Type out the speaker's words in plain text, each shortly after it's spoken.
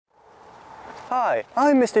Hi,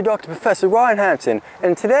 I'm Mr. Dr. Professor Ryan Hansen,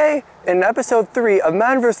 and today, in episode 3 of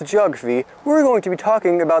Man vs. Geography, we're going to be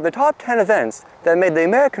talking about the top 10 events that made the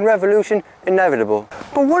American Revolution inevitable.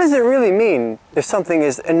 But what does it really mean if something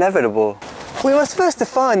is inevitable? We must first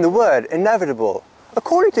define the word inevitable.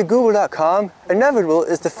 According to Google.com, inevitable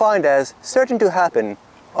is defined as certain to happen,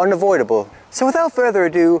 unavoidable. So without further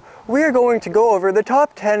ado, we are going to go over the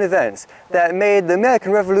top 10 events that made the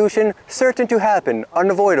American Revolution certain to happen,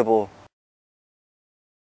 unavoidable.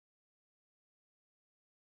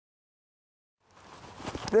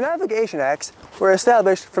 The Navigation Acts were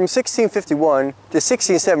established from 1651 to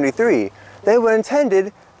 1673. They were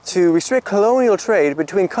intended to restrict colonial trade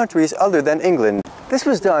between countries other than England. This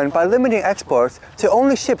was done by limiting exports to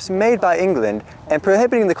only ships made by England and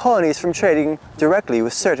prohibiting the colonies from trading directly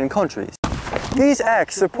with certain countries. These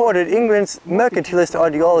acts supported England's mercantilist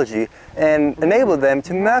ideology and enabled them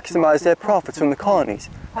to maximize their profits from the colonies.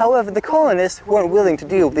 However, the colonists weren't willing to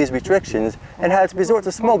deal with these restrictions and had to resort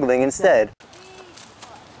to smuggling instead.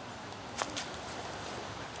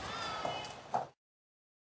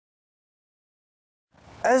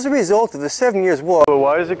 As a result of the 7 Years' War... But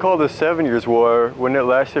why is it called the 7 Years' War when it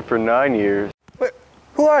lasted for 9 years? Wait,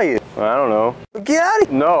 who are you? I don't know. Get out of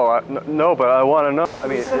here! No, but I want to know. I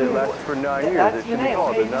mean, it lasted for 9 years. It should be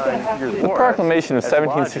called the 9 Years' War. The proclamation of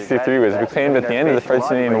 1763 was proclaimed at the end of the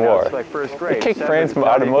First Indian War. It kicked France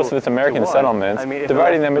out of most of its American settlements,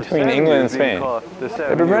 dividing them between England and Spain.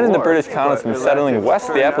 It prevented the British colonists from settling west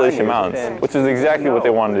of the Appalachian Mountains, which is exactly what they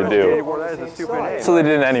wanted to do. So they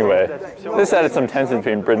did it anyway. This added some tension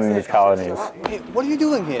between Britain and its colonies. Hey, what are you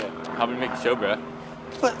doing here? Helping make the show, bruh.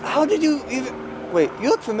 But how did you even... Wait, you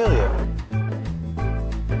look familiar.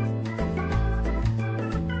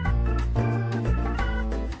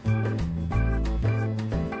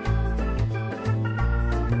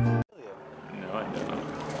 No, I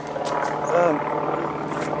don't.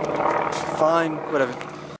 Fine, whatever.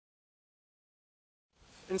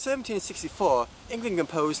 In 1764, England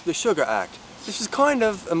composed the Sugar Act. This was kind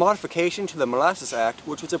of a modification to the Molasses Act,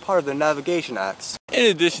 which was a part of the Navigation Acts.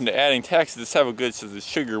 In addition to adding taxes to several goods such as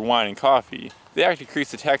sugar, wine, and coffee, the act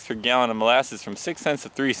increased the tax per gallon of molasses from 6 cents to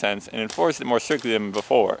 3 cents and enforced it more strictly than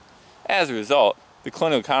before. As a result, the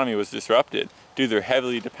colonial economy was disrupted due to their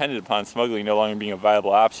heavily dependent upon smuggling no longer being a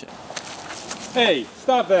viable option. Hey,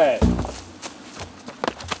 stop that!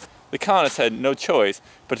 The colonists had no choice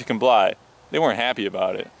but to comply. They weren't happy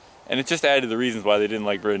about it, and it just added to the reasons why they didn't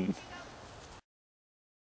like Britain.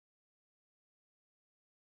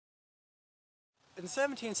 In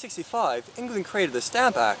 1765, England created the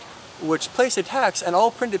Stamp Act, which placed a tax on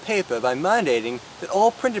all printed paper by mandating that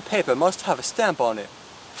all printed paper must have a stamp on it.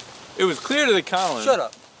 It was clear to the colonists... Shut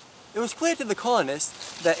up. It was clear to the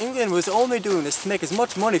colonists that England was only doing this to make as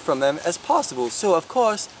much money from them as possible, so of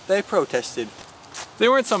course, they protested. They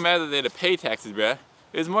weren't so mad that they had to pay taxes, bruh.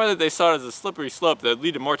 It was more that they saw it as a slippery slope that would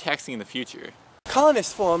lead to more taxing in the future.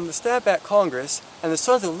 Colonists formed the Stamp Act Congress and the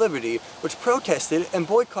Sons of Liberty, which protested and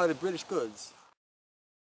boycotted British goods.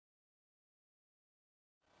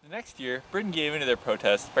 The next year, Britain gave in to their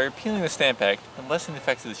protests by repealing the Stamp Act and lessening the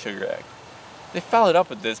effects of the Sugar Act. They followed up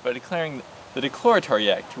with this by declaring the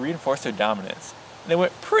Declaratory Act to reinforce their dominance. And it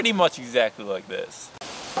went pretty much exactly like this.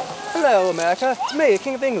 Hello, America. It's me,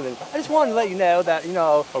 King of England. I just wanted to let you know that,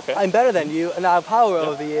 Okay. I'm better than you and I have power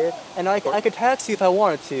over you, and I could tax you if I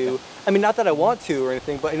wanted to. I mean, not that I want to or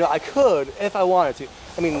anything, but, I could if I wanted to.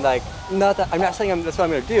 I mean, like, not that, I'm not saying that's what I'm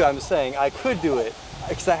going to do. I'm just saying I could do it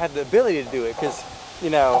because I have the ability to do it because,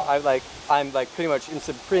 I'm pretty much in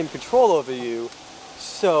supreme control over you.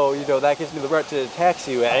 So, that gives me the right to tax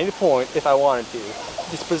you at any point if I wanted to.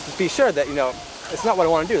 Just be sure that, it's not what I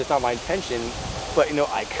want to do. It's not my intention. But,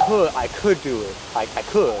 I could do it. I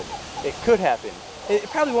could. It could happen. It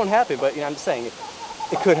probably won't happen, but, I'm just saying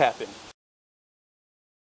it could happen.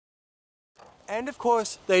 And of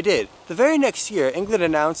course, they did. The very next year, England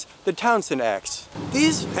announced the Townshend Acts.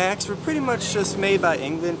 These acts were pretty much just made by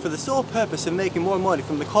England for the sole purpose of making more money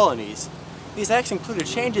from the colonies. These acts included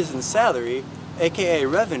changes in salary, aka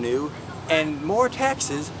revenue, and more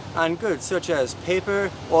taxes on goods such as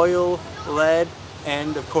paper, oil, lead,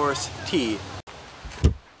 and of course, tea.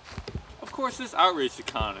 Of course, this outraged the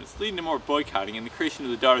colonists, leading to more boycotting and the creation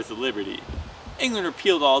of the Daughters of Liberty. England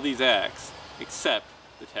repealed all these acts, except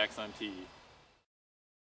the tax on tea.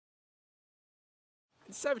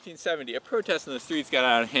 In 1770, a protest in the streets got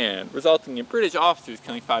out of hand, resulting in British officers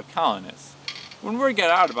killing 5 colonists. When word got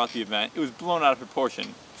out about the event, it was blown out of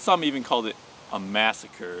proportion. Some even called it a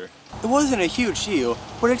massacre. It wasn't a huge deal,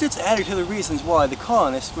 but it just added to the reasons why the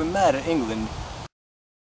colonists were mad at England.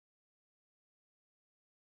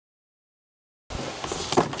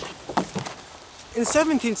 In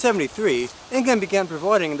 1773, England began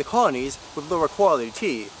providing the colonies with lower quality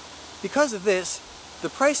tea. Because of this, the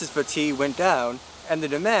prices for tea went down and the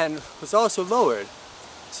demand was also lowered.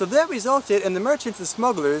 So that resulted in the merchants and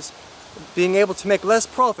smugglers being able to make less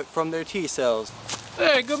profit from their tea sales.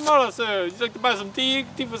 Hey, good morning, sir. Would you like to buy some tea?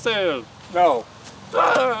 Tea for sale. No.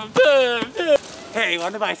 Hey,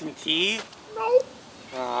 want to buy some tea? No.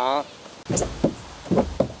 Aww.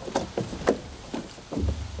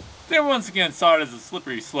 They once again saw it as a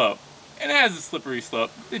slippery slope. And as a slippery slope,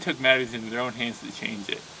 they took matters into their own hands to change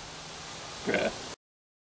it. Bruh.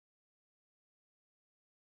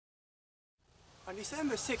 On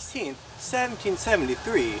December 16,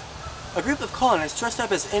 1773, a group of colonists dressed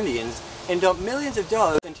up as Indians and dumped millions of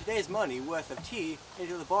dollars in today's money worth of tea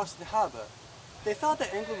into the Boston harbor. They thought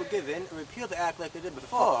that England would give in and repeal the act like they did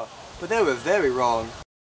before, but they were very wrong.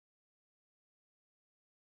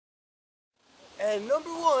 And number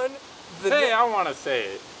one, Hey, I want to say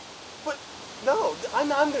it. But no, I'm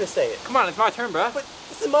gonna say it. Come on, it's my turn, bruh. But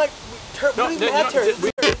this is my turn. No, We don't even have turns.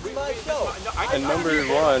 This is my show. And number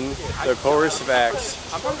one, the coercive acts.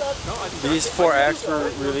 These 4 acts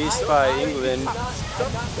were released by England,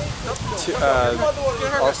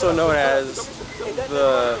 also known as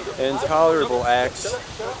the Intolerable Acts.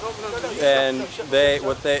 And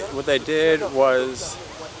what they did was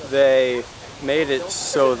they made it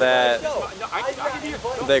so that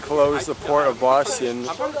they closed the port of Boston,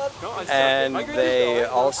 and they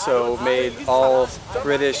also made all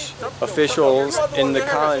British officials in the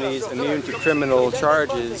colonies immune to criminal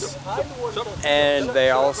charges, and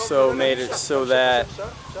they also made it so that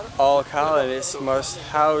all colonists must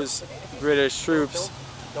house British troops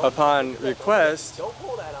upon request,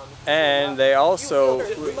 and they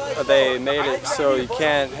made it so you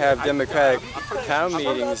can't have democratic town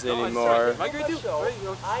meetings anymore.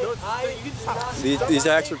 These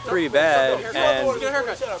acts were pretty bad, and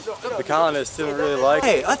the colonists didn't really like it.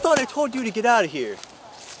 Hey, I thought I told you to get out of here.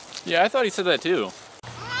 Yeah, I thought he said that too.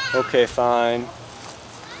 Okay, fine.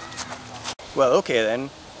 Well, okay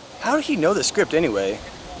then. How did he know the script anyway?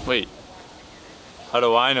 Wait. How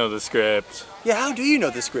do I know the script? Yeah, how do you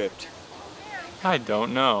know the script? I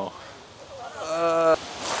don't know.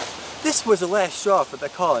 This was the last straw for the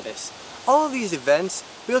colonists. All of these events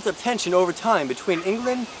built up tension over time between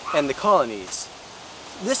England and the colonies.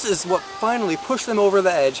 This is what finally pushed them over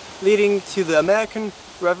the edge, leading to the American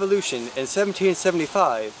Revolution in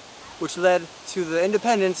 1775, which led to the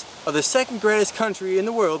independence of the second greatest country in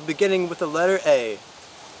the world, beginning with the letter A.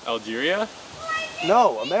 Algeria?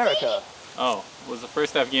 No, America. Oh, was the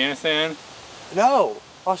first Afghanistan? No,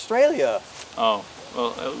 Australia. Oh,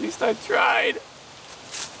 well, at least I tried.